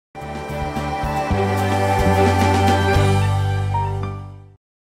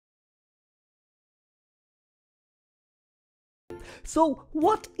So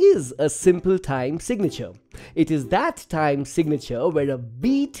what is a simple time signature? It is that time signature where a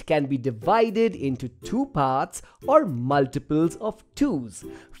beat can be divided into two parts or multiples of twos.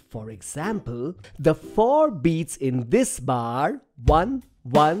 For example, the 4 beats in this bar 1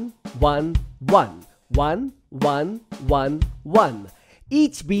 1 1 1 1 1 1 1.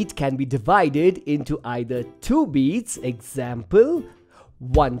 Each beat can be divided into either 2 beats, example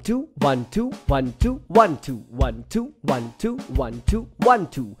 1 2 1 2 1 2 1 2 1 2 1 2 1 2 1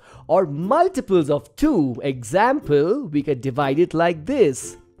 2, or multiples of 2, example we can divide it like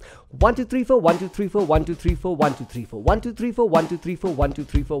this: 1 2 3 4 1 2 3 4 1 2 3 4 1 2 3 4 1 2 3 4 1 2 3 4 1 2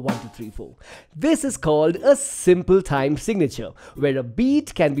 3 4 1 2 3 4. This is called a simple time signature, where a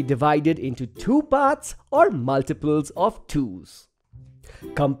beat can be divided into 2 parts or multiples of 2s.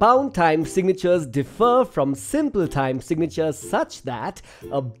 Compound time signatures differ from simple time signatures such that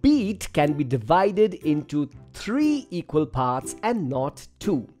a beat can be divided into 3 equal parts and not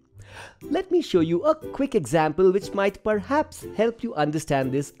 2. Let me show you a quick example which might perhaps help you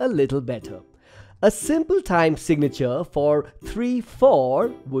understand this a little better. A simple time signature for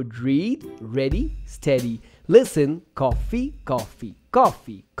 3-4 would read: ready, steady, listen, coffee, coffee,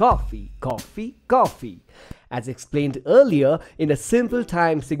 coffee, coffee, coffee, coffee. As explained earlier, in a simple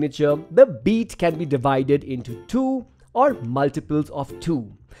time signature, the beat can be divided into 2 or multiples of 2.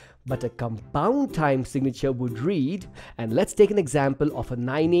 But a compound time signature would read, and let's take an example of a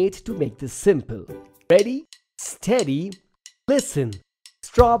 9/8 to make this simple. Ready, steady, listen.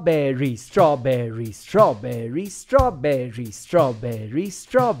 Strawberry, strawberry, strawberry, strawberry, strawberry,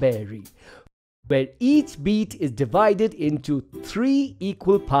 strawberry. Where each beat is divided into 3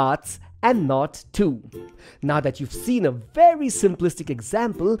 equal parts and not 2. Now that you've seen a very simplistic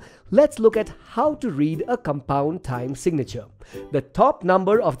example, let's look at how to read a compound time signature. The top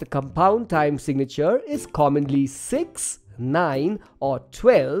number of the compound time signature is commonly 6, 9 or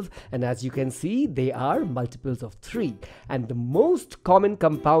 12, and as you can see, they are multiples of 3. And the most common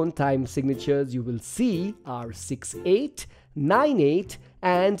compound time signatures you will see are 6/8, 9/8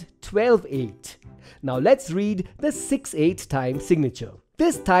 and 12/8. Now let's read the 6/8 time signature.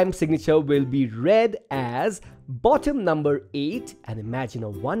 This time signature will be read as bottom number 8, and imagine a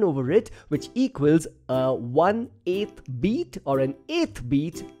 1 over it, which equals a 1/8 beat or an 8th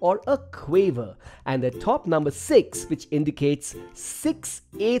beat or a quaver, and the top number 6, which indicates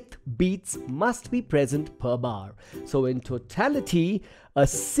 6/8 beats must be present per bar. So in totality, a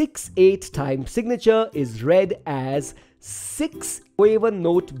 6/8 time signature is read as 6 quaver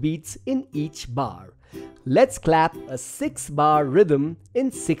note beats in each bar. Let's clap a 6-bar rhythm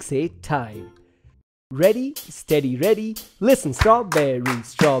in 6/8 time. Ready, steady, ready, listen. Strawberry,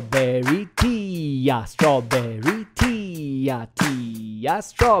 strawberry, tea-ya, strawberry, tea-ya, tea-ya,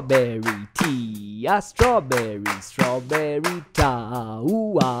 strawberry, tea-ya, strawberry, strawberry,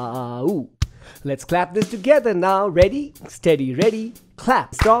 ta-ooh-ah-ooh. Let's clap this together now. Ready, steady, ready,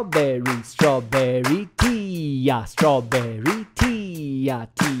 clap. Strawberry, strawberry, tea-ya, strawberry, tea-ya,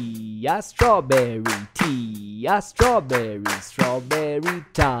 tea-ya, strawberry, tea-ya, strawberry, strawberry,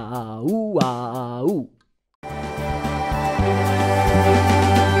 ta-ooh-ah-ooh.